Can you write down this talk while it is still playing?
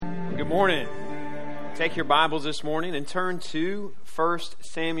Good morning. Take your Bibles this morning and turn to 1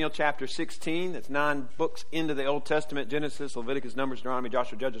 Samuel chapter 16. That's 9 books into the Old Testament: Genesis, Leviticus, Numbers, Deuteronomy,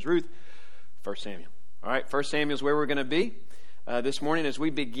 Joshua, Judges, Ruth, 1 Samuel. All right, 1 Samuel is where we're going to be this morning as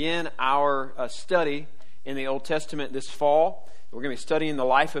we begin our study in the Old Testament this fall. We're going to be studying the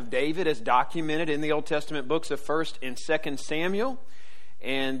life of David as documented in the Old Testament books of 1 and 2 Samuel.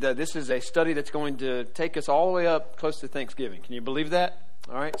 And this is a study that's going to take us all the way up close to Thanksgiving. Can you believe that?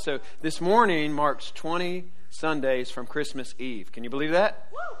 All right, so this morning marks 20 Sundays from Christmas Eve. Can you believe that?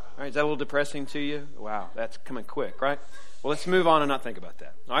 All right, is that a little depressing to you? Wow, that's coming quick, right? Well, let's move on and not think about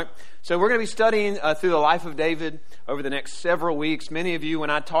that. All right, so we're going to be studying through the life of David over the next several weeks. Many of you,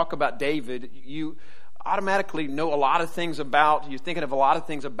 when I talk about David, you automatically know a lot of things about, you're thinking of a lot of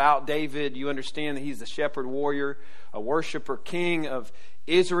things about David. You understand that he's the shepherd warrior, a worshiper, king of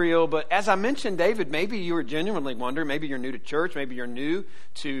Israel. But as I mentioned David, maybe you were genuinely wondering, maybe you're new to church, maybe you're new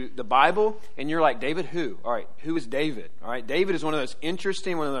to the Bible, and you're like, David who? All right, who is David? All right, David is one of those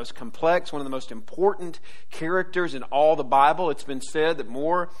interesting, one of those complex, one of the most important characters in all the Bible. It's been said that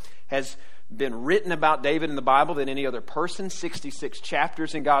more has been written about David in the Bible than any other person. 66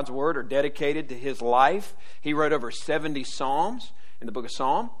 chapters in God's Word are dedicated to his life. He wrote over 70 Psalms in the book of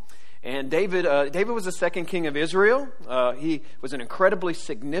Psalm. And David was the second king of Israel. He was an incredibly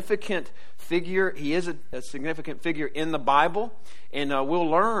significant figure. He is a significant figure in the Bible. And we'll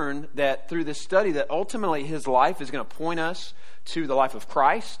learn that through this study that ultimately his life is going to point us to the life of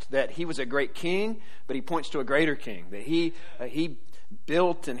Christ, that he was a great king, but he points to a greater king, that he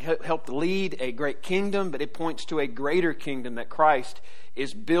built and helped lead a great kingdom, but it points to a greater kingdom that Christ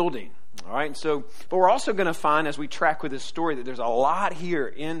is building. All right, but we're also going to find as we track with this story that there's a lot here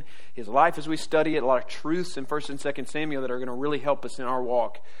in his life as we study it, a lot of truths in 1 and 2 Samuel that are going to really help us in our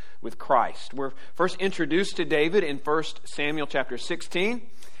walk with Christ. We're first introduced to David in 1 Samuel chapter 16.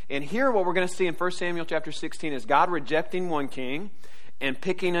 And here what we're going to see in 1 Samuel chapter 16 is God rejecting one king and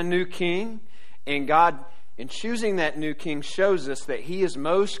picking a new king. And God, in choosing that new king, shows us that he is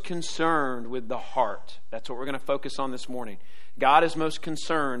most concerned with the heart. That's what we're going to focus on this morning. God is most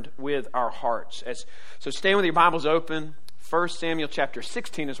concerned with our hearts. So stay with your Bibles open. 1 Samuel chapter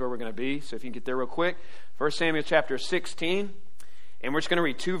 16 is where we're going to be. So if you can get there real quick. 1 Samuel chapter 16. And we're just going to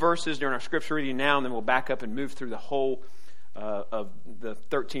read 2 verses during our scripture reading now, and then we'll back up and move through the whole of the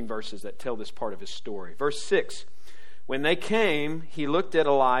 13 verses that tell this part of his story. Verse 6. When they came, he looked at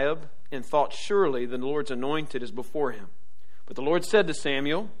Eliab and thought, surely the Lord's anointed is before him. But the Lord said to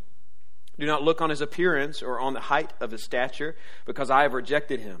Samuel, do not look on his appearance or on the height of his stature, because I have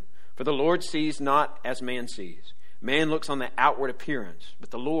rejected him. For the Lord sees not as man sees. Man looks on the outward appearance, but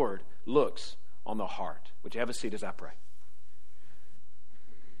the Lord looks on the heart. Would you have a seat as I pray?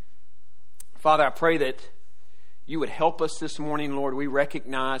 Father, I pray that you would help us this morning, Lord. We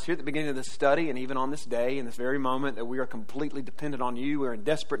recognize here at the beginning of the study and even on this day, in this very moment, that we are completely dependent on you. We're in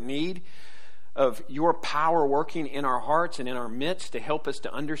desperate need of your power working in our hearts and in our midst to help us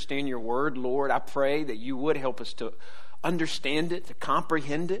to understand your word, Lord. I pray that you would help us to understand it, to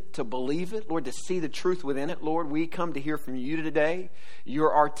comprehend it, to believe it, Lord, to see the truth within it, Lord. We come to hear from you today.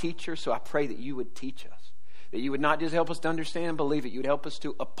 You're our teacher, so I pray that you would teach us, that you would not just help us to understand and believe it, you would help us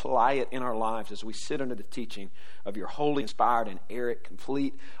to apply it in our lives as we sit under the teaching of your holy, inspired, and inerrant,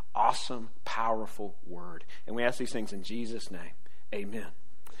 complete, awesome, powerful word. And we ask these things in Jesus' name. Amen.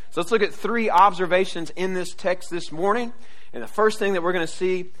 So let's look at 3 observations in this text this morning. And the first thing that we're going to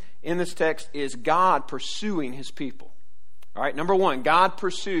see in this text is God pursuing his people. All right, number 1, God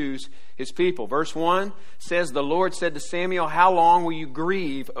pursues his people. Verse 1 says, the Lord said to Samuel, how long will you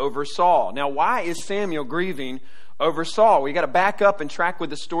grieve over Saul? Now, why is Samuel grieving over Saul? We got to back up and track with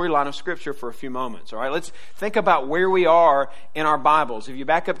the storyline of Scripture for a few moments. All right, let's think about where we are in our Bibles. If you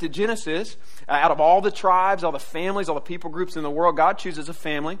back up to Genesis, out of all the tribes, all the families, all the people groups in the world, God chooses a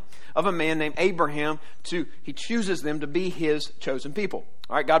family of a man named Abraham. He chooses them to be his chosen people.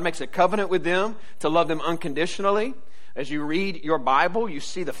 All right, God makes a covenant with them to love them unconditionally. As you read your Bible, you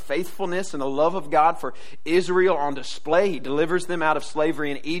see the faithfulness and the love of God for Israel on display. He delivers them out of slavery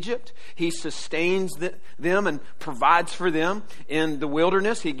in Egypt. He sustains them and provides for them in the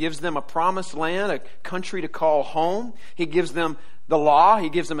wilderness. He gives them a promised land, a country to call home. He gives them the law. He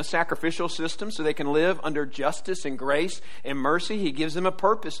gives them a sacrificial system so they can live under justice and grace and mercy. He gives them a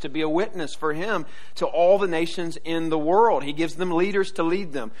purpose to be a witness for him to all the nations in the world. He gives them leaders to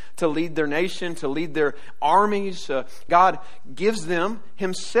lead them, to lead their nation, to lead their armies. God gives them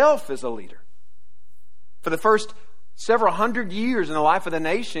himself as a leader. For the first several hundred years in the life of the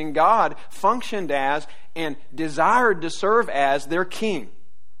nation, God functioned as and desired to serve as their king.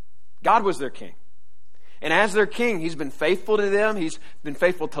 God was their king. And as their king, he's been faithful to them. He's been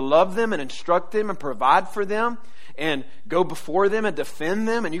faithful to love them and instruct them and provide for them and go before them and defend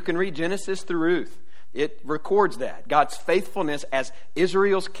them. And you can read Genesis through Ruth. It records that. God's faithfulness as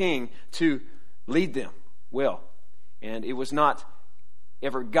Israel's king to lead them well. And it was not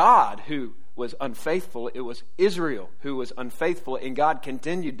ever God who was unfaithful. It was Israel who was unfaithful, and God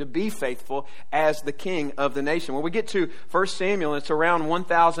continued to be faithful as the king of the nation. When we get to 1 Samuel, it's around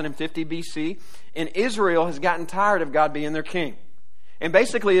 1050 BC, and Israel has gotten tired of God being their king. And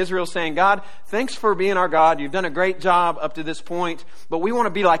basically Israel's saying, God, thanks for being our God. You've done a great job up to this point, but we want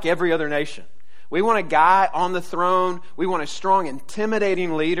to be like every other nation. We want a guy on the throne. We want a strong,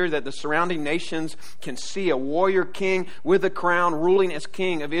 intimidating leader that the surrounding nations can see, a warrior king with a crown ruling as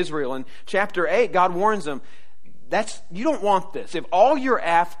king of Israel. In chapter 8, God warns them, you don't want this. If all you're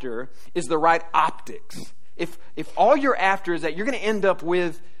after is the right optics, if all you're after is that you're going to end up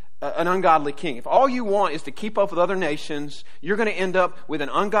with an ungodly king, if all you want is to keep up with other nations, you're going to end up with an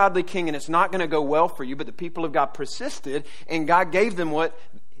ungodly king, and it's not going to go well for you. But the people of God persisted, and God gave them what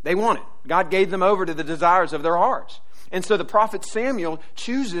they wanted. God gave them over to the desires of their hearts. And so the prophet Samuel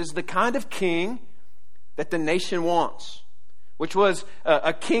chooses the kind of king that the nation wants, which was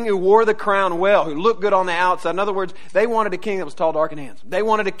a king who wore the crown well, who looked good on the outside. In other words, they wanted a king that was tall, dark, and handsome. They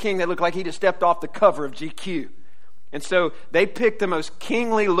wanted a king that looked like he just stepped off the cover of GQ. And so they picked the most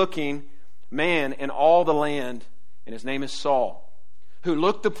kingly looking man in all the land, and his name is Saul, who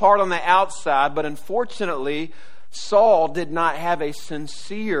looked the part on the outside, but unfortunately Saul did not have a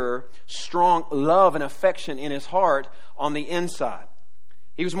sincere, strong love and affection in his heart on the inside.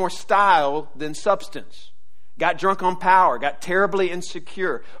 He was more style than substance. Got drunk on power, got terribly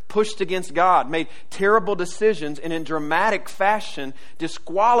insecure, pushed against God, made terrible decisions, and in dramatic fashion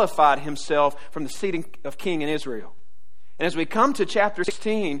disqualified himself from the seat of king in Israel. And as we come to chapter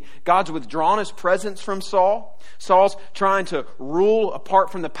 16, God's withdrawn his presence from Saul. Saul's trying to rule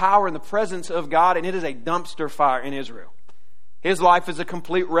apart from the power and the presence of God, and it is a dumpster fire in Israel. His life is a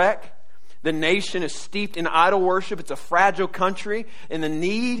complete wreck. The nation is steeped in idol worship. It's a fragile country, and the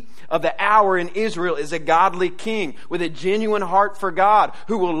need of the hour in Israel is a godly king with a genuine heart for God,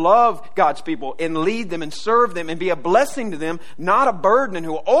 who will love God's people and lead them and serve them and be a blessing to them, not a burden, and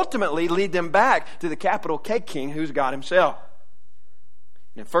who will ultimately lead them back to the capital K king, who's God himself.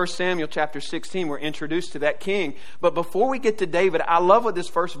 In 1 Samuel chapter 16, we're introduced to that king. But before we get to David, I love what this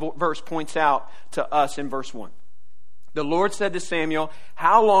first verse points out to us in verse 1. The Lord said to Samuel,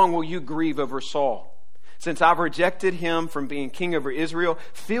 "How long will you grieve over Saul? Since I've rejected him from being king over Israel,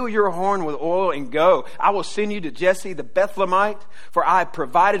 fill your horn with oil and go. I will send you to Jesse the Bethlehemite, for I have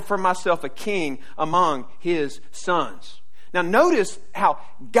provided for myself a king among his sons." Now notice how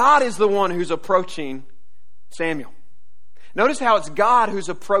God is the one who's approaching Samuel. Notice how it's God who's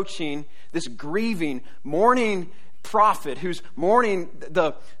approaching this grieving, mourning prophet who's mourning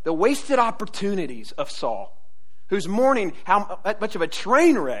the wasted opportunities of Saul, who's mourning how much of a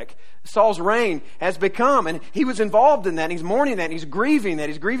train wreck Saul's reign has become. And he was involved in that, and he's mourning that, and he's grieving that.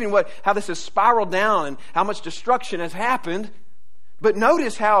 He's grieving how this has spiraled down and how much destruction has happened. But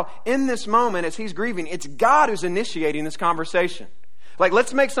notice how in this moment, as he's grieving, it's God who's initiating this conversation. Like,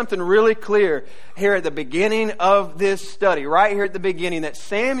 let's make something really clear here at the beginning of this study, right here at the beginning, that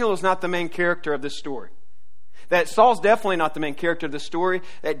Samuel is not the main character of this story. That Saul's definitely not the main character of the story.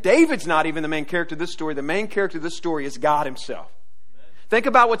 That David's not even the main character of this story. The main character of this story is God himself. Amen. Think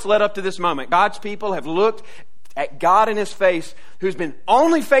about what's led up to this moment. God's people have looked at God in his face, who's been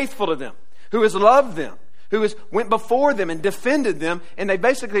only faithful to them, who has loved them, who has went before them and defended them. And they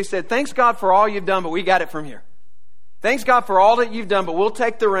basically said, thanks God for all you've done, but we got it from here. Thanks God for all that you've done, but we'll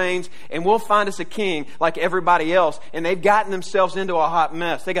take the reins and we'll find us a king like everybody else. And they've gotten themselves into a hot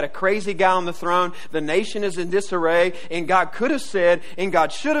mess. They got a crazy guy on the throne. The nation is in disarray. And God could have said, and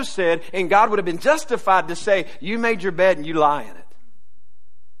God should have said, and God would have been justified to say, you made your bed and you lie in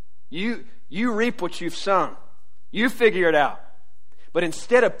it. You reap what you've sown. You figure it out. But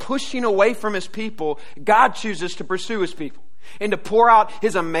instead of pushing away from his people, God chooses to pursue his people and to pour out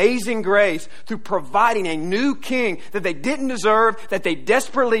his amazing grace through providing a new king that they didn't deserve, that they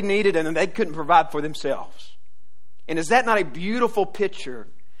desperately needed, and that they couldn't provide for themselves. And is that not a beautiful picture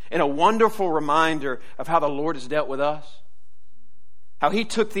and a wonderful reminder of how the Lord has dealt with us? How he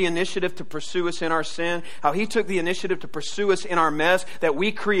took the initiative to pursue us in our sin, how he took the initiative to pursue us in our mess that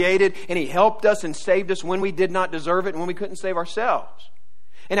we created, and he helped us and saved us when we did not deserve it and when we couldn't save ourselves.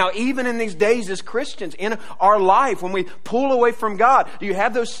 And now even in these days as Christians, in our life, when we pull away from God, do you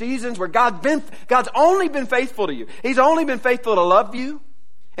have those seasons where God's only been faithful to you? He's only been faithful to love you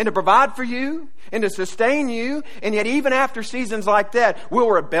and to provide for you and to sustain you. And yet even after seasons like that, we'll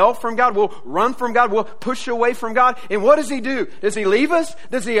rebel from God. We'll run from God. We'll push away from God. And what does He do? Does He leave us?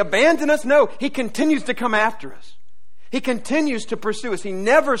 Does He abandon us? No, He continues to come after us. He continues to pursue us. He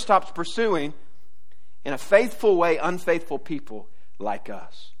never stops pursuing, in a faithful way, unfaithful people like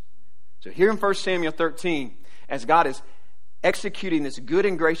us. So here in 1 Samuel 13, as God is executing this good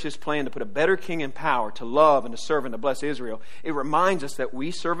and gracious plan to put a better king in power, to love and to serve and to bless Israel, it reminds us that we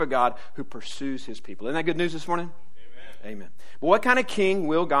serve a God who pursues His people. Isn't that good news this morning? Amen. Amen. But what kind of king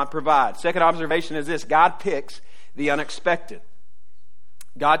will God provide? Second observation is this: God picks the unexpected.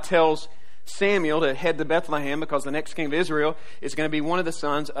 God tells Samuel to head to Bethlehem because the next king of Israel is going to be one of the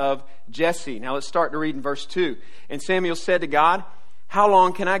sons of Jesse. Now let's start to read in verse 2. And Samuel said to God, how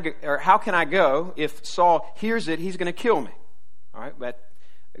can I go? If Saul hears it, he's going to kill me. All right, but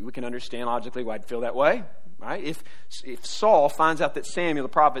we can understand logically why I'd feel that way. Right? If Saul finds out that Samuel the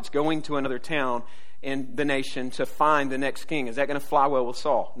prophet's going to another town in the nation to find the next king, is that going to fly well with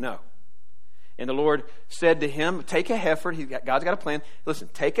Saul? No. And the Lord said to him, take a heifer. God's got a plan. Listen,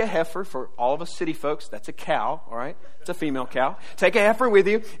 take a heifer for all of us city folks. That's a cow, all right? It's a female cow. Take a heifer with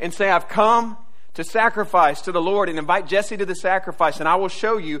you and say, I've come to sacrifice to the Lord, and invite Jesse to the sacrifice, and I will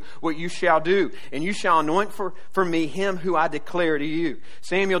show you what you shall do. And you shall anoint for me him who I declare to you.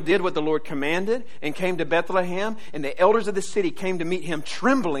 Samuel did what the Lord commanded and came to Bethlehem, and the elders of the city came to meet him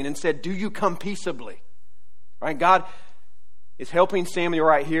trembling and said, do you come peaceably? Right? God is helping Samuel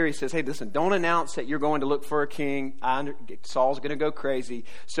right here. He says, hey, listen, don't announce that you're going to look for a king. Saul's going to go crazy.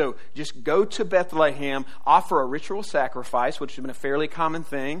 So just go to Bethlehem, offer a ritual sacrifice, which has been a fairly common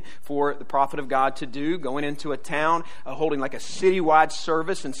thing for the prophet of God to do, going into a town, holding like a citywide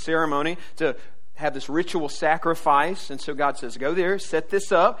service and ceremony to have this ritual sacrifice. And so God says, go there, set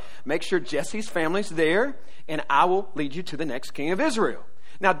this up, make sure Jesse's family's there, and I will lead you to the next king of Israel.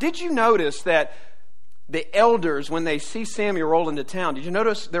 Now, did you notice that the elders, when they see Samuel roll into town, did you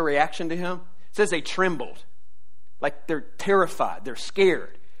notice their reaction to him? It says they trembled. Like they're terrified. They're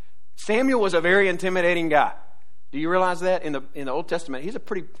scared. Samuel was a very intimidating guy. Do you realize that? In the Old Testament, he's a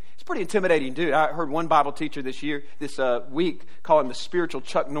pretty intimidating dude. I heard one Bible teacher this week call him the spiritual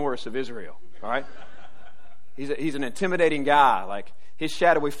Chuck Norris of Israel. All right? He's an intimidating guy. Like his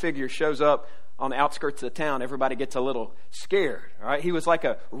shadowy figure shows up on the outskirts of the town, everybody gets a little scared. All right? He was like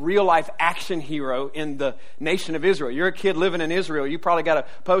a real-life action hero in the nation of Israel. You're a kid living in Israel. You probably got a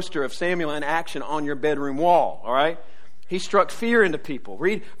poster of Samuel in action on your bedroom wall. All right? He struck fear into people.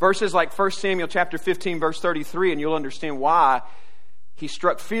 Read verses like 1 Samuel chapter 15, verse 33, and you'll understand why he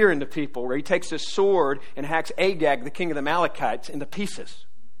struck fear into people, where he takes his sword and hacks Agag, the king of the Amalekites, into pieces.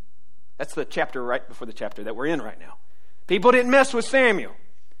 That's the chapter right before the chapter that we're in right now. People didn't mess with Samuel.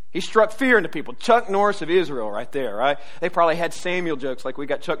 He struck fear into people. Chuck Norris of Israel right there, right? They probably had Samuel jokes like we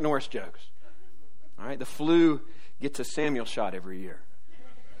got Chuck Norris jokes. All right? The flu gets a Samuel shot every year.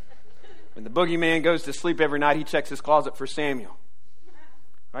 When the boogeyman goes to sleep every night, he checks his closet for Samuel.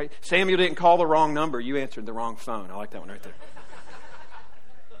 All right? Samuel didn't call the wrong number. You answered the wrong phone. I like that one right there.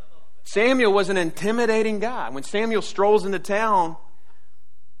 Samuel was an intimidating guy. When Samuel strolls into town,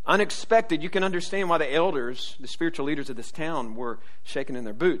 unexpected, you can understand why the elders, the spiritual leaders of this town, were shaking in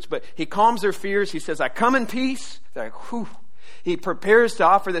their boots. But he calms their fears. He says, I come in peace. They're like, whew. He prepares to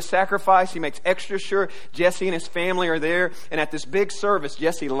offer the sacrifice. He makes extra sure Jesse and his family are there. And at this big service,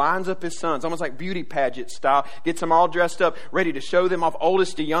 Jesse lines up his sons, almost like beauty pageant style, gets them all dressed up, ready to show them off,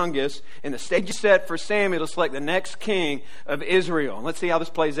 oldest to youngest. And the stage is set for Samuel to select the next king of Israel. And let's see how this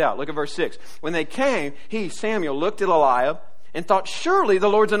plays out. Look at verse 6. When they came, Samuel, looked at Eliab and thought, surely the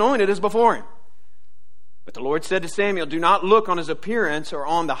Lord's anointed is before him. But the Lord said to Samuel, do not look on his appearance or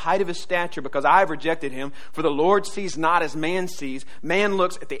on the height of his stature, because I have rejected him. For the Lord sees not as man sees. Man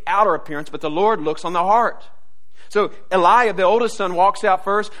looks at the outer appearance, but the Lord looks on the heart. So Eliab, the oldest son, walks out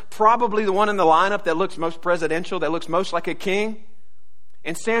first, probably the one in the lineup that looks most presidential, that looks most like a king.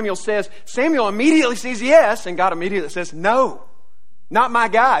 And Samuel immediately says yes, and God immediately says, no. Not my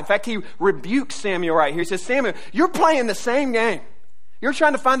guy. In fact, he rebukes Samuel right here. He says, Samuel, you're playing the same game. You're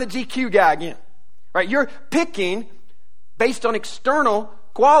trying to find the GQ guy again. Right? You're picking based on external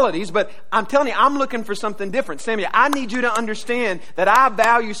qualities, but I'm telling you, I'm looking for something different. Samuel, I need you to understand that I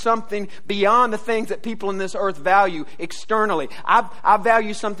value something beyond the things that people in this earth value externally. I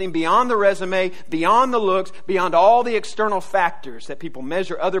value something beyond the resume, beyond the looks, beyond all the external factors that people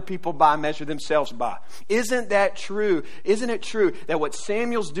measure other people by, measure themselves by. Isn't that true? Isn't it true that what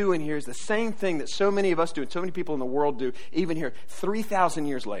Samuel's doing here is the same thing that so many of us do and so many people in the world do, even here 3,000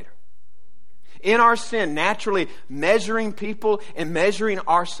 years later? In our sin, naturally measuring people and measuring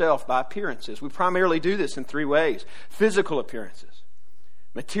ourselves by appearances. We primarily do this in three ways. Physical appearances.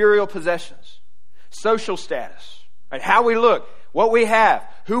 material possessions, social status, right? How we look, what we have,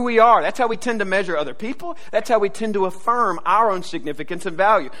 who we are. That's how we tend to measure other people. That's how we tend to affirm our own significance and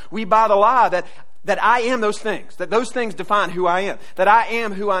value. We buy the lie that I am those things, that those things define who I am, that I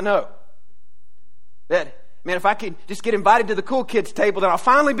am who I know. That, man, if I could just get invited to the cool kids table, then I'll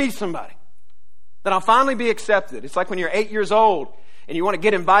finally be somebody. Then I'll finally be accepted. It's like when you're 8 years old and you want to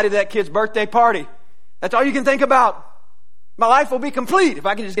get invited to that kid's birthday party. That's all you can think about. My life will be complete if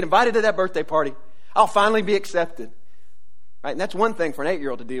I can just get invited to that birthday party. I'll finally be accepted. Right? And that's one thing for an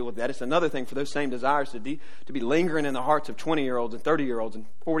 8-year-old to deal with that. It's another thing for those same desires to be lingering in the hearts of 20-year-olds and 30-year-olds and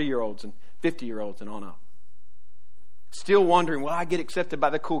 40-year-olds and 50-year-olds and on up. Still wondering, will I get accepted by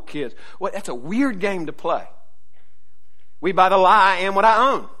the cool kids? Well, that's a weird game to play. We buy the lie, I am what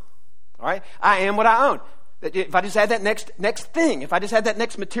I own. All right? I am what I own. If I just had that next thing, if I just had that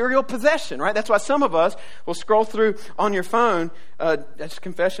next material possession, right? That's why some of us will scroll through on your phone. That's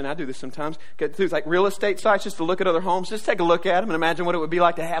confession. I do this sometimes. Get through like real estate sites just to look at other homes. Just take a look at them and imagine what it would be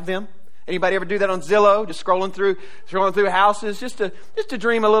like to have them. Anybody ever do that on Zillow? Just scrolling through houses just to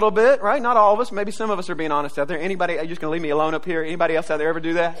dream a little bit, right? Not all of us. Maybe some of us are being honest out there. Anybody? Are you just going to leave me alone up here? Anybody else out there ever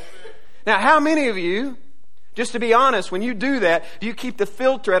do that? Now, how many of you? Just to be honest, when you do that, do you keep the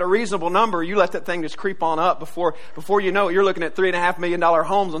filter at a reasonable number? Or you let that thing just creep on up before you know it, you're looking at $3.5 million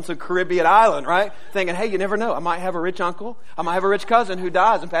homes on some Caribbean island, right? Thinking, hey, you never know. I might have a rich uncle. I might have a rich cousin who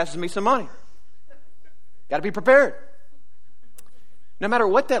dies and passes me some money. Got to be prepared. No matter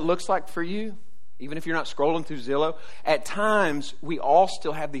what that looks like for you, even if you're not scrolling through Zillow, at times we all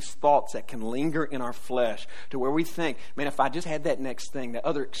still have these thoughts that can linger in our flesh to where we think, man, if I just had that next thing, that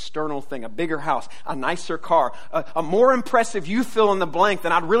other external thing, a bigger house, a nicer car, a more impressive you fill in the blank,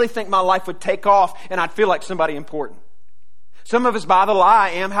 then I'd really think my life would take off and I'd feel like somebody important. Some of us buy the lie,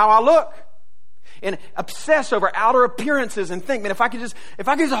 I am how I look. And obsess over outer appearances and think, man, if I could just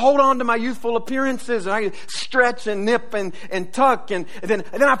hold on to my youthful appearances and I could stretch and nip and tuck and then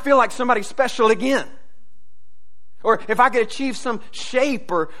I feel like somebody special again. Or if I could achieve some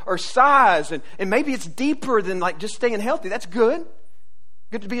shape or size and maybe it's deeper than like just staying healthy. That's good.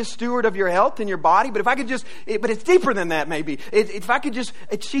 Good to be a steward of your health and your body. But if I could but it's deeper than that maybe. If I could just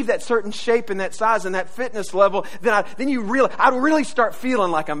achieve that certain shape and that size and that fitness level, then I'd really start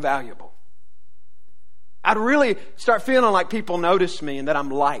feeling like I'm valuable. I'd really start feeling like people notice me and that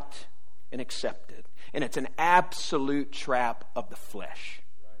I'm liked and accepted. And it's an absolute trap of the flesh.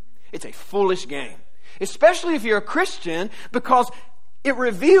 It's a foolish game. Especially if you're a Christian, because it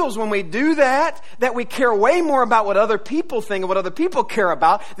reveals when we do that we care way more about what other people think and what other people care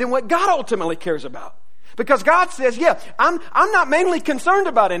about than what God ultimately cares about. Because God says, yeah, I'm not mainly concerned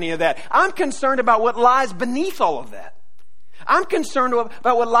about any of that. I'm concerned about what lies beneath all of that. I'm concerned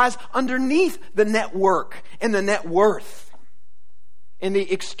about what lies underneath the network and the net worth and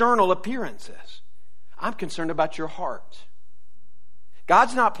the external appearances. I'm concerned about your heart.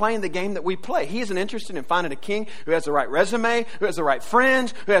 God's not playing the game that we play. He isn't interested in finding a king who has the right resume, who has the right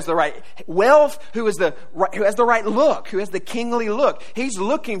friends, who has the right wealth, who has the right look, who has the kingly look. He's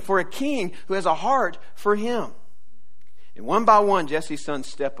looking for a king who has a heart for him. And one by one, Jesse's sons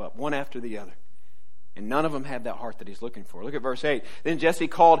step up, one after the other. And none of them had that heart that he's looking for. Look at verse 8. Then Jesse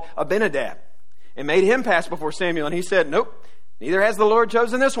called Abinadab and made him pass before Samuel. And he said, nope, neither has the Lord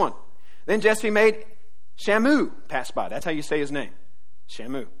chosen this one. Then Jesse made Shamu pass by. That's how you say his name.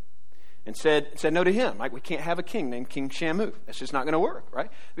 Shamu. And said no to him. Like, we can't have a king named King Shamu. That's just not going to work, right?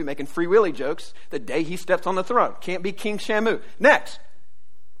 We'll be making Free Willy jokes the day he steps on the throne. Can't be King Shamu. Next.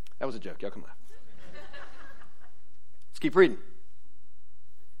 That was a joke. Y'all can laugh. Let's keep reading.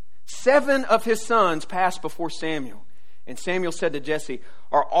 7 of his sons passed before Samuel. And Samuel said to Jesse,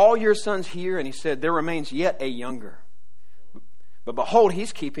 are all your sons here? And he said, there remains yet a younger. But behold,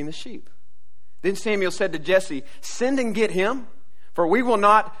 he's keeping the sheep. Then Samuel said to Jesse, send and get him, for we will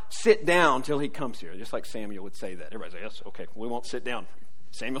not sit down till he comes here. Just like Samuel would say that. Everybody says, yes, okay, we won't sit down.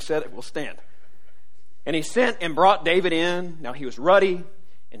 Samuel said it, we'll stand. And he sent and brought David in. Now he was ruddy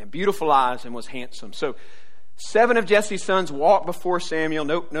and had beautiful eyes and was handsome. So 7 of Jesse's sons walked before Samuel.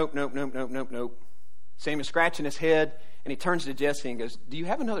 Nope. Samuel's scratching his head, and he turns to Jesse and goes, do you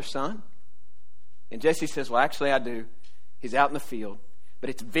have another son? And Jesse says, well, actually I do. He's out in the field.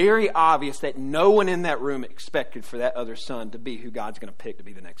 But it's very obvious that no one in that room expected for that other son to be who God's going to pick to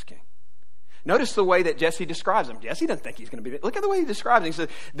be the next king. Notice the way that Jesse describes him. Jesse doesn't think he's going to be. Look at the way he describes him. He says,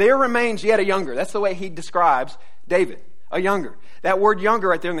 there remains yet a younger. That's the way he describes David. A younger. That word younger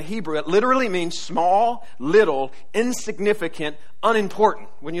right there in the Hebrew, it literally means small, little, insignificant, unimportant.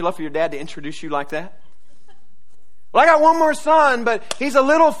 Wouldn't you love for your dad to introduce you like that? Well, I got one more son, but he's a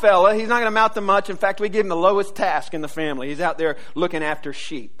little fella. He's not going to amount to much. In fact, we give him the lowest task in the family. He's out there looking after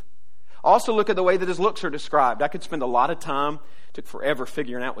sheep. Also look at the way that his looks are described. I could spend a lot of time. It took forever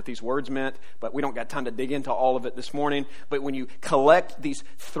figuring out what these words meant, but we don't got time to dig into all of it this morning. But when you collect these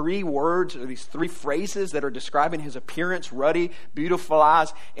 3 words or these 3 phrases that are describing his appearance, ruddy, beautiful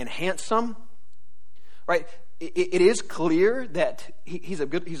eyes, and handsome, right? It is clear that he's a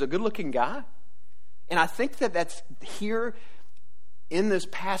good-looking guy. And I think that that's here in this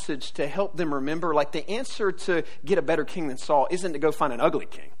passage to help them remember, like, the answer to get a better king than Saul isn't to go find an ugly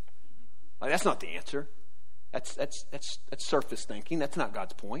king. Like, that's not the answer. That's surface thinking. That's not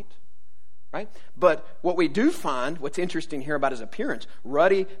God's point, right? But what we do find, what's interesting here about his appearance,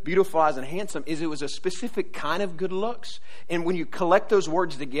 ruddy, beautiful eyes, and handsome, is it was a specific kind of good looks. And when you collect those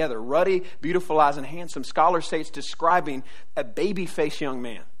words together, ruddy, beautiful eyes, and handsome, scholars say it's describing a baby-faced young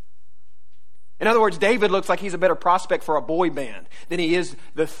man. In other words, David looks like he's a better prospect for a boy band than he is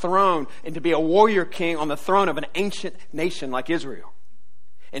the throne and to be a warrior king on the throne of an ancient nation like Israel.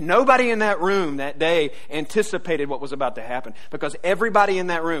 And nobody in that room that day anticipated what was about to happen, because everybody in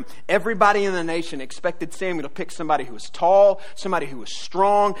that room, everybody in the nation expected Samuel to pick somebody who was tall, somebody who was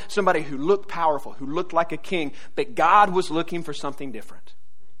strong, somebody who looked powerful, who looked like a king. But God was looking for something different.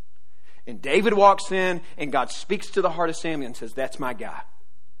 And David walks in and God speaks to the heart of Samuel and says, "That's my guy.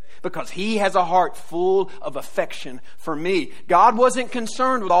 Because he has a heart full of affection for me." God wasn't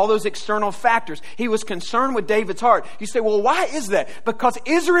concerned with all those external factors. He was concerned with David's heart. You say, well, why is that? Because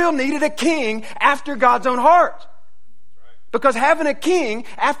Israel needed a king after God's own heart. Because having a king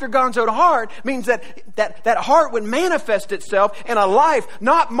after God's own heart means that heart would manifest itself in a life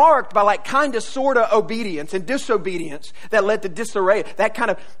not marked by like kind of sort of obedience and disobedience that led to disarray. That kind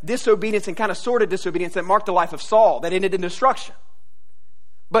of disobedience and kind of sort of disobedience that marked the life of Saul that ended in destruction.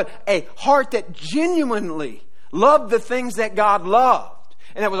 But a heart that genuinely loved the things that God loved,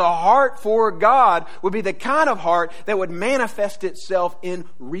 and that was a heart for God, would be the kind of heart that would manifest itself in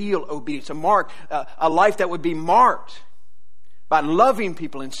real obedience. A life that would be marked by loving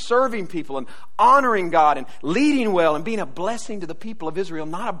people and serving people and honoring God and leading well and being a blessing to the people of Israel,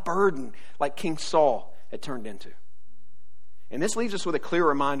 not a burden like King Saul had turned into. And this leaves us with a clear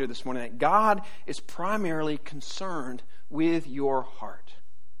reminder this morning that God is primarily concerned with your heart.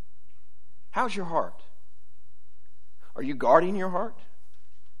 How's your heart? Are you guarding your heart?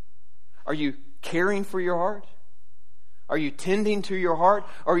 Are you caring for your heart? Are you tending to your heart?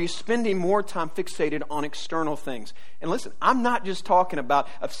 Or are you spending more time fixated on external things? And listen, I'm not just talking about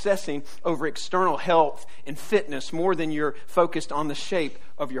obsessing over external health and fitness more than you're focused on the shape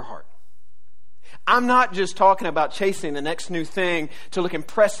of your heart. I'm not just talking about chasing the next new thing to look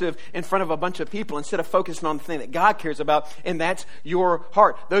impressive in front of a bunch of people instead of focusing on the thing that God cares about, and that's your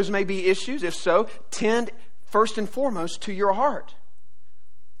heart. Those may be issues. If so, tend first and foremost to your heart.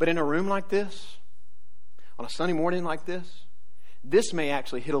 But in a room like this, on a Sunday morning like this may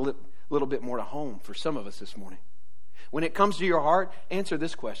actually hit a little bit more to home for some of us this morning. When it comes to your heart, answer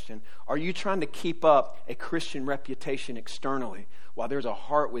this question. Are you trying to keep up a Christian reputation externally while there's a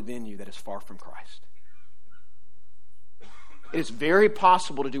heart within you that is far from Christ? It is very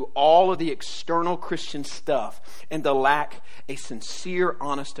possible to do all of the external Christian stuff and to lack a sincere,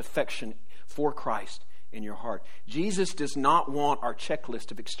 honest affection for Christ in your heart. Jesus does not want our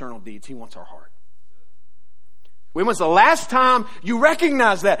checklist of external deeds. He wants our heart. When was the last time you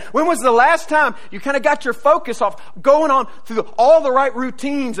recognized that? When was the last time you kind of got your focus off going on through all the right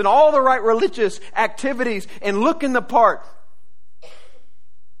routines and all the right religious activities and looking the part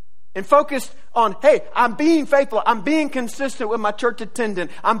and focused on, hey, I'm being faithful. I'm being consistent with my church attendance.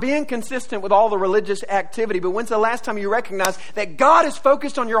 I'm being consistent with all the religious activity. But when's the last time you recognized that God is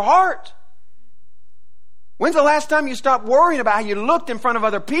focused on your heart? When's the last time you stopped worrying about how you looked in front of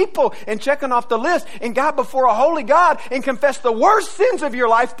other people and checking off the list and got before a holy God and confessed the worst sins of your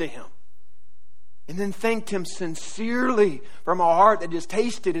life to Him? And then thanked Him sincerely from a heart that just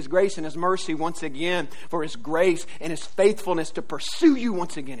tasted His grace and His mercy once again, for His grace and His faithfulness to pursue you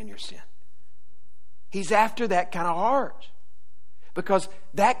once again in your sin. He's after that kind of heart, because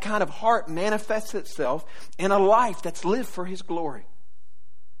that kind of heart manifests itself in a life that's lived for His glory.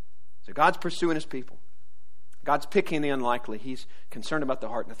 So God's pursuing His people. God's picking the unlikely. He's concerned about the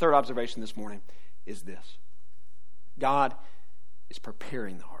heart. And the third observation this morning is this. God is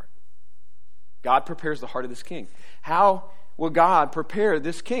preparing the heart. God prepares the heart of this king. How will God prepare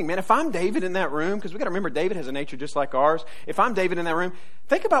this king? Man, if I'm David in that room, because we got to remember David has a nature just like ours. If I'm David in that room,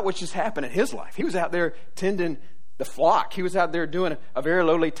 think about what just happened in his life. He was out there tending the flock. He was out there doing a very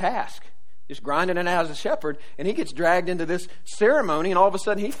lowly task, just grinding it out as a shepherd. And he gets dragged into this ceremony, and all of a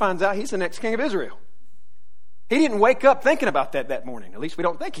sudden he finds out he's the next king of Israel. He didn't wake up thinking about that morning. At least we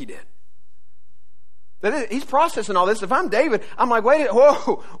don't think he did. He's processing all this. If I'm David, I'm like, wait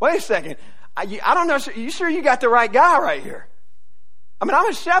a second. I don't know. You sure you got the right guy right here? I mean, I'm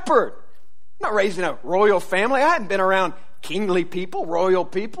a shepherd. I'm not raised in a royal family. I haven't been around kingly people, royal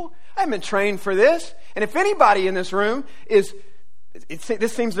people. I haven't been trained for this. And if anybody in this room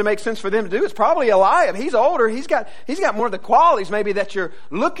this seems to make sense for them to do, it's probably Eliab. He's older. He's got more of the qualities maybe that you're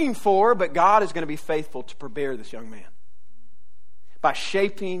looking for, but God is going to be faithful to prepare this young man by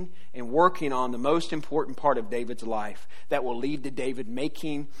shaping and working on the most important part of David's life that will lead to David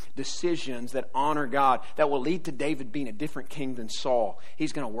making decisions that honor God, that will lead to David being a different king than Saul.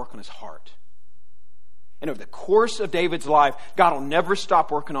 He's going to work on his heart. And over the course of David's life, God will never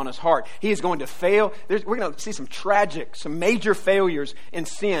stop working on his heart. He is going to fail. We're going to see some major failures in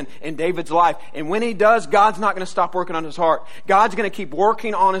sin in David's life. And when he does, God's not going to stop working on his heart. God's going to keep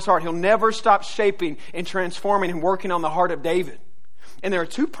working on his heart. He'll never stop shaping and transforming and working on the heart of David. And there are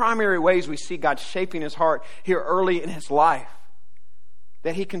two primary ways we see God shaping his heart here early in his life.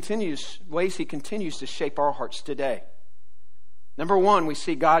 Ways he continues to shape our hearts today. Number one, we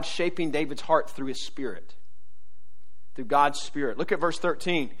see God shaping David's heart through his Spirit. Through God's Spirit. Look at verse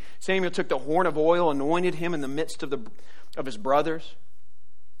 13. Samuel took the horn of oil, anointed him in the midst of his brothers.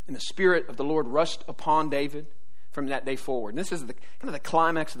 And the Spirit of the Lord rushed upon David from that day forward. And this is the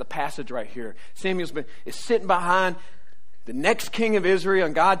climax of the passage right here. Samuel is sitting behind the next king of Israel,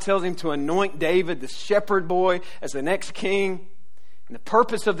 and God tells him to anoint David, the shepherd boy, as the next king. And the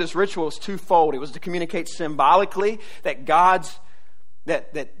purpose of this ritual is twofold. It was to communicate symbolically that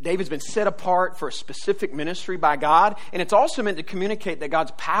that David's been set apart for a specific ministry by God. And it's also meant to communicate that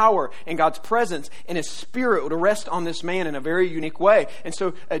God's power and God's presence and His Spirit would rest on this man in a very unique way. And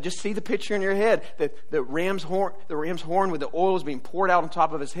so just see the picture in your head. The ram's horn with the oil is being poured out on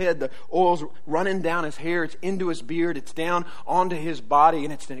top of his head. The oil's running down his hair. It's into his beard. It's down onto his body.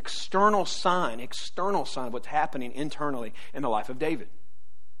 And it's an external sign of what's happening internally in the life of David.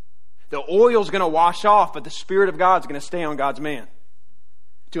 The oil's going to wash off, but the Spirit of God's going to stay on God's man.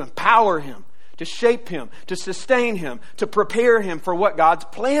 To empower him, to shape him, to sustain him, to prepare him for what God's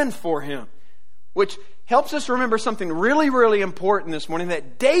planned for him. Which helps us remember something really, really important this morning,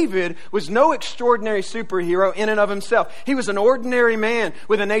 that David was no extraordinary superhero in and of himself. He was an ordinary man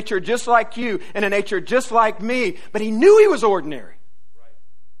with a nature just like you and a nature just like me, but he knew he was ordinary.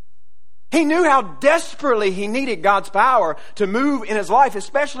 He knew how desperately he needed God's power to move in his life,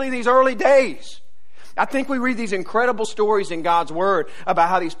 especially in these early days. I think we read these incredible stories in God's Word about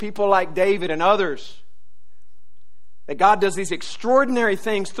how these people like David and others, that God does these extraordinary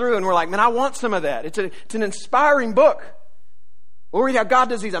things through, and we're like, man, I want some of that. It's an inspiring book. We'll read how God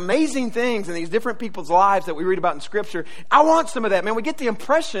does these amazing things in these different people's lives that we read about in Scripture. I want some of that. Man, we get the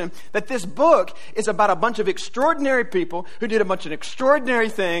impression that this book is about a bunch of extraordinary people who did a bunch of extraordinary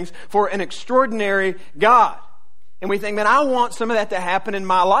things for an extraordinary God. And we think, man, I want some of that to happen in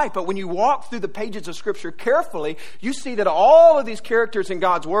my life. But when you walk through the pages of Scripture carefully, you see that all of these characters in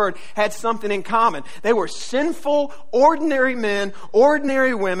God's Word had something in common. They were sinful, ordinary men,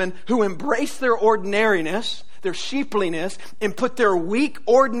 ordinary women who embraced their ordinariness, their sheepliness, and put their weak,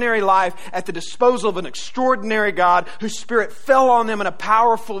 ordinary life at the disposal of an extraordinary God whose Spirit fell on them in a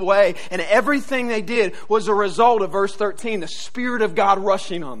powerful way. And everything they did was a result of verse 13, the Spirit of God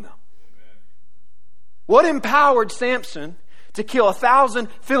rushing on them. What empowered Samson to kill 1,000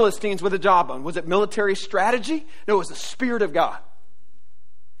 Philistines with a jawbone? Was it military strategy? No, it was the Spirit of God.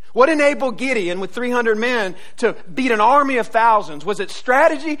 What enabled Gideon with 300 men to beat an army of thousands? Was it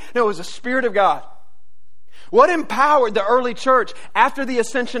strategy? No, it was the Spirit of God. What empowered the early church after the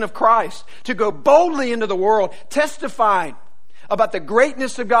ascension of Christ to go boldly into the world, testifying about the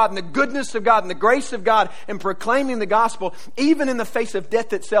greatness of God and the goodness of God and the grace of God, and proclaiming the gospel even in the face of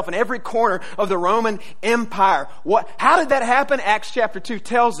death itself in every corner of the Roman Empire? How did that happen? Acts chapter 2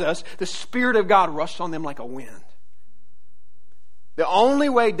 tells us the Spirit of God rushed on them like a wind. The only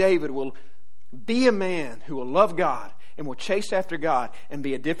way David will be a man who will love God and will chase after God and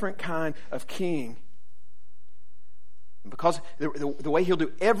be a different kind of king, because the way he'll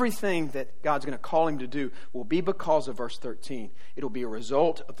do everything that God's going to call him to do will be because of verse 13. It'll be a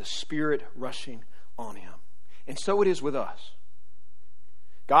result of the Spirit rushing on him. And so it is with us.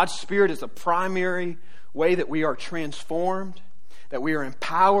 God's Spirit is the primary way that we are transformed, that we are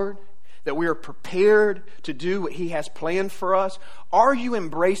empowered, that we are prepared to do what He has planned for us. Are you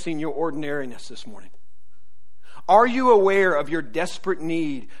embracing your ordinariness this morning? Are you aware of your desperate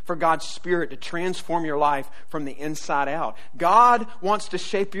need for God's Spirit to transform your life from the inside out? God wants to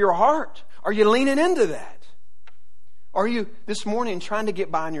shape your heart. Are you leaning into that? Are you this morning trying to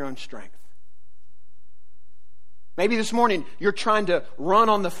get by in your own strength? Maybe this morning you're trying to run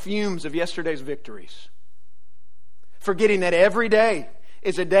on the fumes of yesterday's victories, forgetting that every day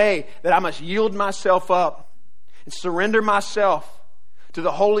is a day that I must yield myself up and surrender myself to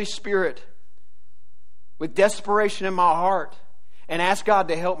the Holy Spirit with desperation in my heart and ask God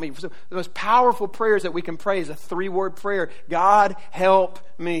to help me. So the most powerful prayers that we can pray is a 3-word prayer. God, help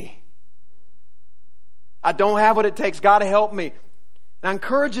me. I don't have what it takes. God, help me. And I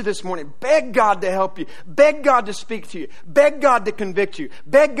encourage you this morning, beg God to help you. Beg God to speak to you. Beg God to convict you.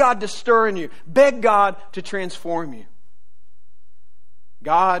 Beg God to stir in you. Beg God to transform you.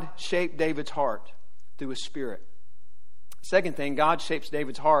 God shaped David's heart through His Spirit. Second thing, God shapes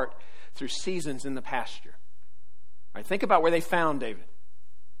David's heart through seasons in the pasture. All right, think about where they found David.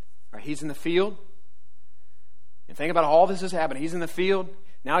 All right, he's in the field. And think about all this has happened. He's in the field.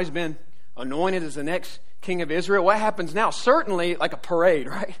 Now he's been anointed as the next king of Israel. What happens now? Certainly like a parade,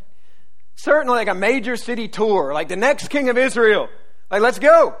 right? Certainly like a major city tour, like the next king of Israel. Like, let's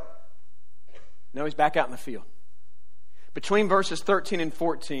go. No, he's back out in the field. Between verses 13 and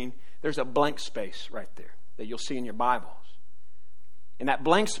 14, there's a blank space right there that you'll see in your Bibles. In that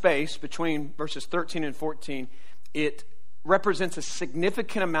blank space between verses 13 and 14, it represents a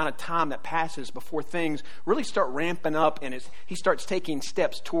significant amount of time that passes before things really start ramping up and he starts taking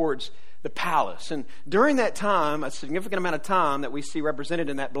steps towards the palace. And during that time, a significant amount of time that we see represented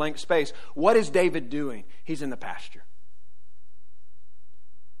in that blank space, what is David doing? He's in the pasture.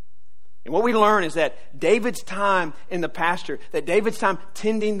 And what we learn is that David's time in the pasture, that David's time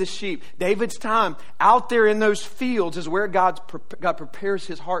tending the sheep, David's time out there in those fields is where God prepares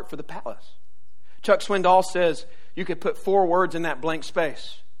his heart for the palace. Chuck Swindoll says you could put 4 words in that blank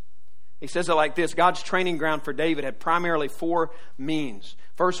space. He says it like this: God's training ground for David had primarily 4 means.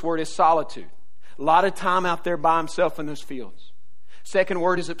 First word is solitude. A lot of time out there by himself in those fields. Second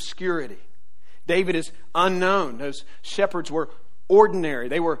word is obscurity. David is unknown. Those shepherds were ordinary.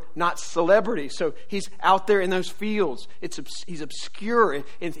 They were not celebrities. So he's out there in those fields. He's obscure.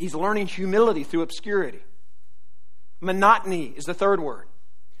 He's learning humility through obscurity. Monotony is the third word.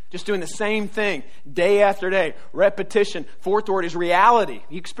 Just doing the same thing day after day. Repetition. Fourth word is reality.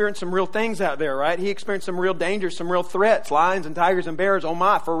 He experienced some real things out there, right? He experienced some real dangers, some real threats. Lions and tigers and bears. Oh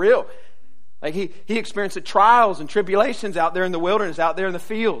my, for real. Like he experienced the trials and tribulations out there in the wilderness, out there in the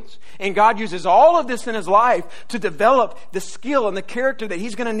fields. And God uses all of this in his life to develop the skill and the character that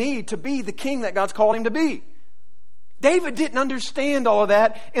he's going to need to be the king that God's called him to be. David didn't understand all of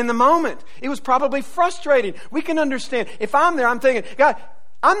that in the moment. It was probably frustrating. We can understand. If I'm there, I'm thinking, God,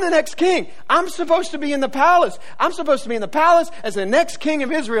 I'm the next king. I'm supposed to be in the palace. I'm supposed to be in the palace as the next king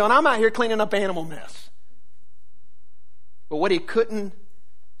of Israel, and I'm out here cleaning up animal mess. But what he couldn't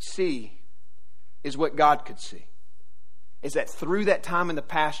see is what God could see. Is that through that time in the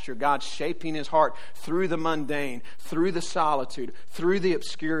pasture, God's shaping his heart through the mundane, through the solitude, through the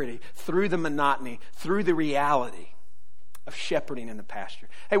obscurity, through the monotony, through the reality of shepherding in the pasture.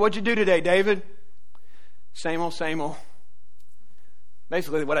 Hey, what'd you do today, David? Same old, same old.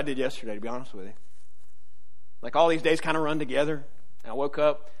 Basically what I did yesterday, to be honest with you. Like all these days kind of run together. I woke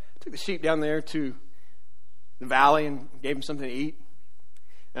up, took the sheep down there to the valley and gave them something to eat.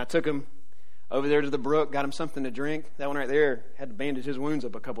 And I took them over there to the brook, got him something to drink. That one right there had to bandage his wounds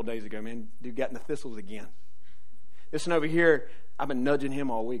up a couple days ago, man. Dude got in the thistles again. This one over here, I've been nudging him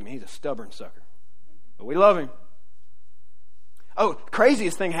all week, man. He's a stubborn sucker. But we love him. Oh,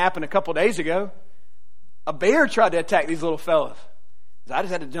 craziest thing happened a couple days ago. A bear tried to attack these little fellas. I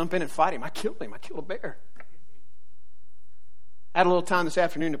just had to jump in and fight him. I killed him. I killed a bear. I had a little time this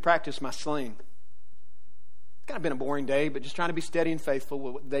afternoon to practice my sling. It's kind of been a boring day, but just trying to be steady and faithful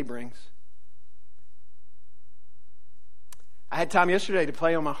with what the day brings. I had time yesterday to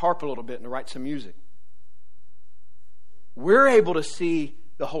play on my harp a little bit and to write some music. We're able to see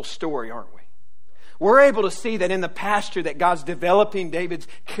the whole story, aren't we? We're able to see that in the pasture that God's developing David's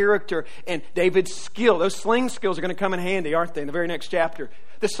character and David's skill. Those sling skills are going to come in handy, aren't they, in the very next chapter?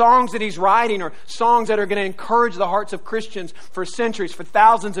 The songs that he's writing are songs that are going to encourage the hearts of Christians for centuries, for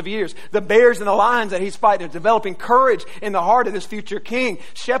thousands of years. The bears and the lions that he's fighting are developing courage in the heart of this future king.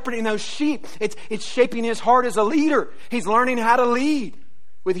 Shepherding those sheep, it's shaping his heart as a leader. He's learning how to lead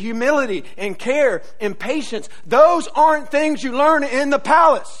with humility and care and patience. Those aren't things you learn in the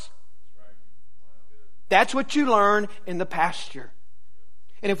palace. That's what you learn in the pasture.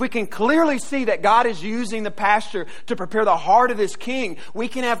 And if we can clearly see that God is using the pasture to prepare the heart of His king, we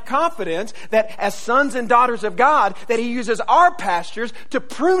can have confidence that as sons and daughters of God, that He uses our pastures to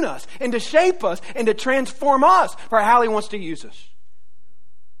prune us and to shape us and to transform us for how He wants to use us.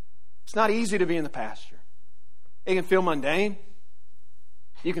 It's not easy to be in the pasture. It can feel mundane.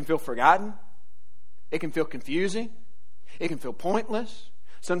 You can feel forgotten. It can feel confusing. It can feel pointless.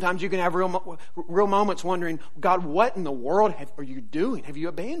 Sometimes you can have real moments wondering, God, what in the world are you doing? Have you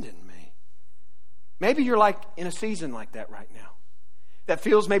abandoned me? Maybe you're like in a season like that right now. That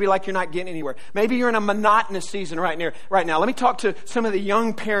feels maybe like you're not getting anywhere. Maybe you're in a monotonous season right now. Let me talk to some of the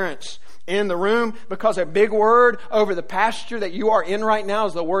young parents in the room, because a big word over the pasture that you are in right now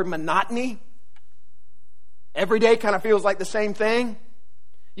is the word monotony. Every day kind of feels like the same thing.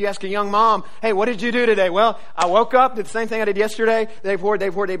 You ask a young mom, hey, what did you do today? Well, I woke up, did the same thing I did yesterday, day before, same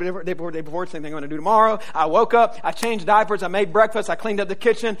thing I'm going to do tomorrow. I woke up, I changed diapers, I made breakfast, I cleaned up the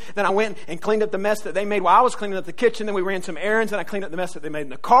kitchen, then I went and cleaned up the mess that they made while I was cleaning up the kitchen, then we ran some errands, and I cleaned up the mess that they made in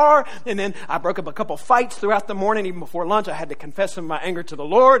the car, and then I broke up a couple fights throughout the morning, even before lunch. I had to confess some of my anger to the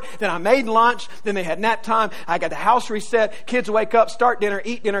Lord. Then I made lunch, then they had nap time, I got the house reset, kids wake up, start dinner,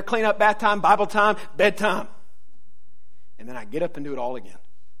 eat dinner, clean up, bath time, Bible time, bedtime. And then I get up and do it all again.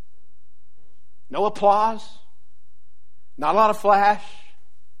 No applause, not a lot of flash.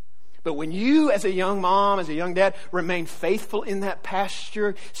 But when you, as a young mom, as a young dad, remain faithful in that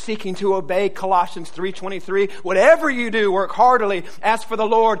pasture, seeking to obey Colossians 3:23, whatever you do, work heartily, ask for the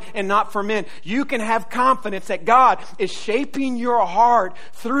Lord and not for men. You can have confidence that God is shaping your heart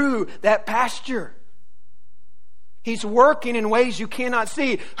through that pasture. He's working in ways you cannot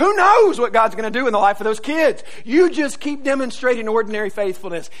see. Who knows what God's going to do in the life of those kids? You just keep demonstrating ordinary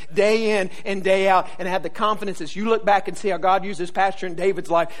faithfulness day in and day out, and have the confidence as you look back and see how God used this pasture in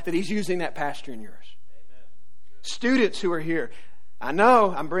David's life, that He's using that pasture in yours. Amen. Students who are here, I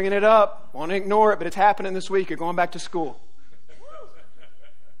know I'm bringing it up, want to ignore it, but it's happening this week. You're going back to school.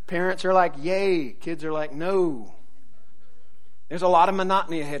 Parents are like, yay. Kids are like, no. There's a lot of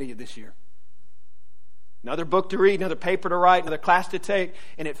monotony ahead of you this year. Another book to read, another paper to write, another class to take,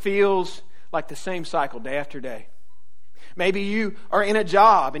 and it feels like the same cycle day after day. Maybe you are in a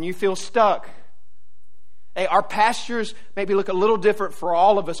job and you feel stuck. Hey, our pastures maybe look a little different for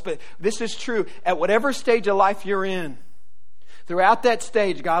all of us, but this is true. At whatever stage of life you're in, throughout that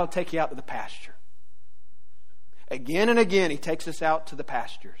stage, God will take you out to the pasture. Again and again, He takes us out to the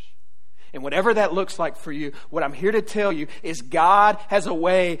pastures. And whatever that looks like for you, what I'm here to tell you is God has a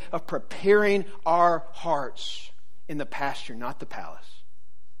way of preparing our hearts in the pasture, not the palace.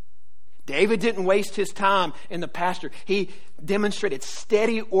 David didn't waste his time in the pasture. He demonstrated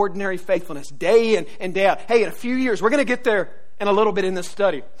steady, ordinary faithfulness day in and day out. Hey, in a few years, we're going to get there in a little bit in this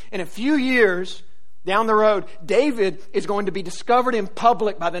study. In a few years down the road, David is going to be discovered in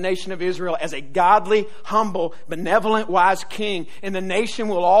public by the nation of Israel as a godly, humble, benevolent, wise king. And the nation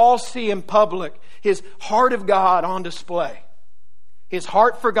will all see in public his heart of God on display. His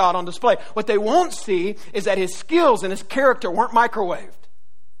heart for God on display. What they won't see is that his skills and his character weren't microwaved.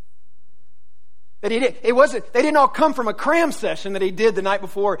 That they didn't all come from a cram session that he did the night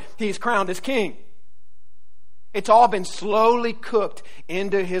before he's crowned as king. It's all been slowly cooked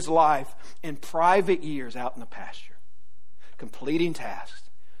into his life in private years out in the pasture. Completing tasks,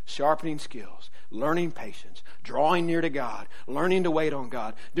 sharpening skills, learning patience, drawing near to God, learning to wait on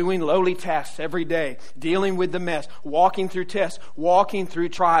God, doing lowly tasks every day, dealing with the mess, walking through tests, walking through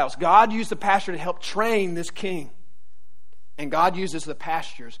trials. God used the pasture to help train this king. And God uses the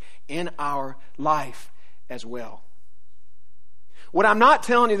pastures in our life as well. What I'm not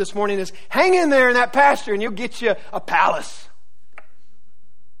telling you this morning is hang in there in that pasture and you'll get you a palace.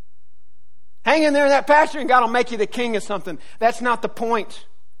 Hang in there in that pasture and God will make you the king of something. That's not the point.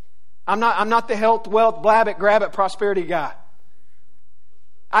 I'm not the health, wealth, blab it, grab it, prosperity guy.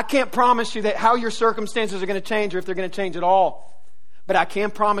 I can't promise you that how your circumstances are going to change or if they're going to change at all. But I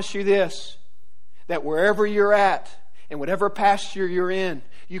can promise you this, that wherever you're at and whatever pasture you're in,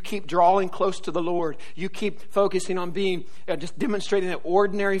 you keep drawing close to the Lord. You keep focusing on being, just demonstrating that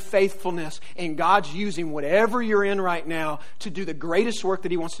ordinary faithfulness. And God's using whatever you're in right now to do the greatest work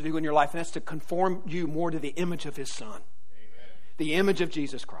that He wants to do in your life. And that's to conform you more to the image of His Son. Amen. The image of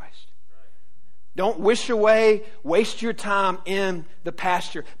Jesus Christ. Don't wish away, waste your time in the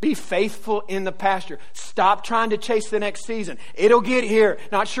pasture. Be faithful in the pasture. Stop trying to chase the next season. It'll get here.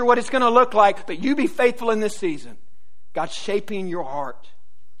 Not sure what it's going to look like, but you be faithful in this season. God's shaping your heart.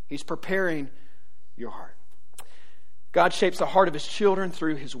 He's preparing your heart. God shapes the heart of His children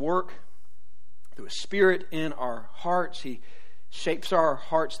through His work, through His Spirit in our hearts. He shapes our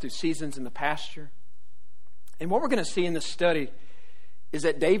hearts through seasons in the pasture. And what we're going to see in this study is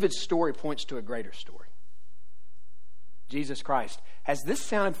that David's story points to a greater story. Jesus Christ. Has this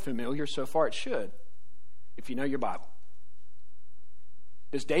sounded familiar so far? It should, if you know your Bible.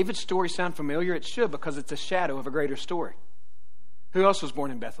 Does David's story sound familiar? It should, because it's a shadow of a greater story. Who else was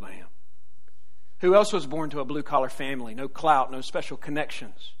born in Bethlehem? Who else was born to a blue-collar family? No clout, no special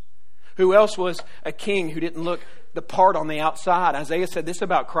connections. Who else was a king who didn't look the part on the outside? Isaiah said this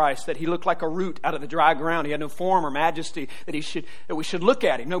about Christ, that he looked like a root out of the dry ground. He had no form or majesty that we should look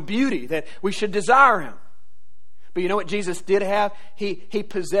at him, no beauty, that we should desire him. But you know what Jesus did have? He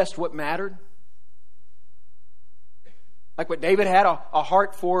possessed what mattered. Like what David had, a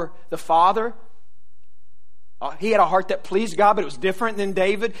heart for the Father. He had a heart that pleased God, but it was different than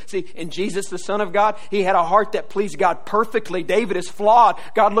David. See, in Jesus, the Son of God, he had a heart that pleased God perfectly. David is flawed.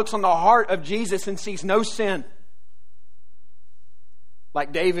 God looks on the heart of Jesus and sees no sin.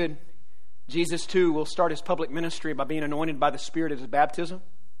 Like David, Jesus too will start his public ministry by being anointed by the Spirit at his baptism.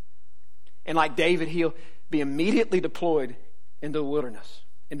 And like David, he'll be immediately deployed into the wilderness,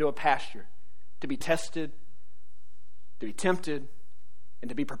 into a pasture, to be tested, to be tempted, and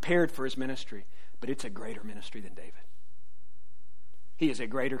to be prepared for his ministry. But it's a greater ministry than David. He is a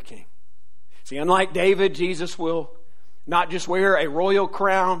greater king. See, unlike David, Jesus will not just wear a royal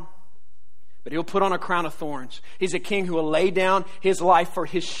crown, but he'll put on a crown of thorns. He's a king who will lay down his life for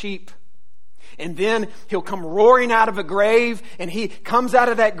his sheep. And then he'll come roaring out of a grave, and he comes out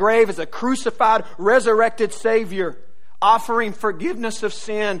of that grave as a crucified, resurrected Savior, offering forgiveness of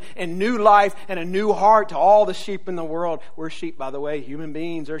sin and new life and a new heart to all the sheep in the world. We're sheep, by the way. Human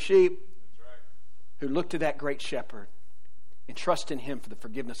beings are sheep. Who look to that great shepherd and trust in him for the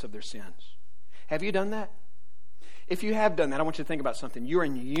forgiveness of their sins. Have you done that? If you have done that, I want you to think about something. You're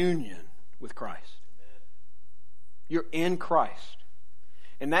in union with Christ. You're in Christ.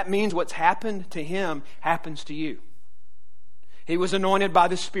 And that means what's happened to him happens to you. He was anointed by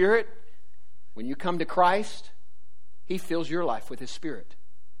the Spirit. When you come to Christ, he fills your life with his Spirit.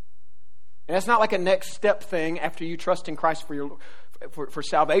 And that's not like a next step thing after you trust in Christ for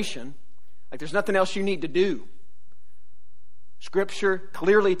salvation. Like there's nothing else you need to do. Scripture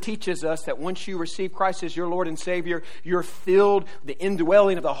clearly teaches us that once you receive Christ as your Lord and Savior, you're filled with the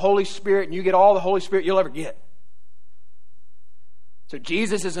indwelling of the Holy Spirit, and you get all the Holy Spirit you'll ever get. So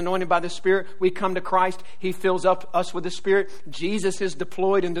Jesus is anointed by the Spirit. We come to Christ. He fills up us with the Spirit. Jesus is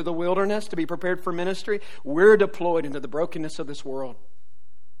deployed into the wilderness to be prepared for ministry. We're deployed into the brokenness of this world.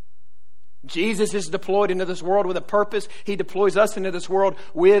 Jesus is deployed into this world with a purpose. He deploys us into this world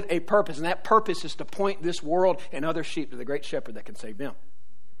with a purpose. And that purpose is to point this world and other sheep to the great shepherd that can save them.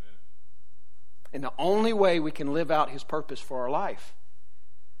 Amen. And the only way we can live out his purpose for our life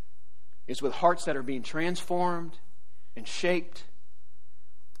is with hearts that are being transformed and shaped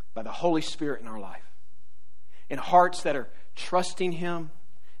by the Holy Spirit in our life. And hearts that are trusting him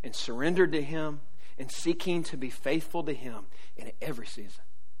and surrendered to him and seeking to be faithful to him in every season.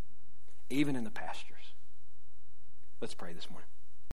 Even in the pastures. Let's pray this morning.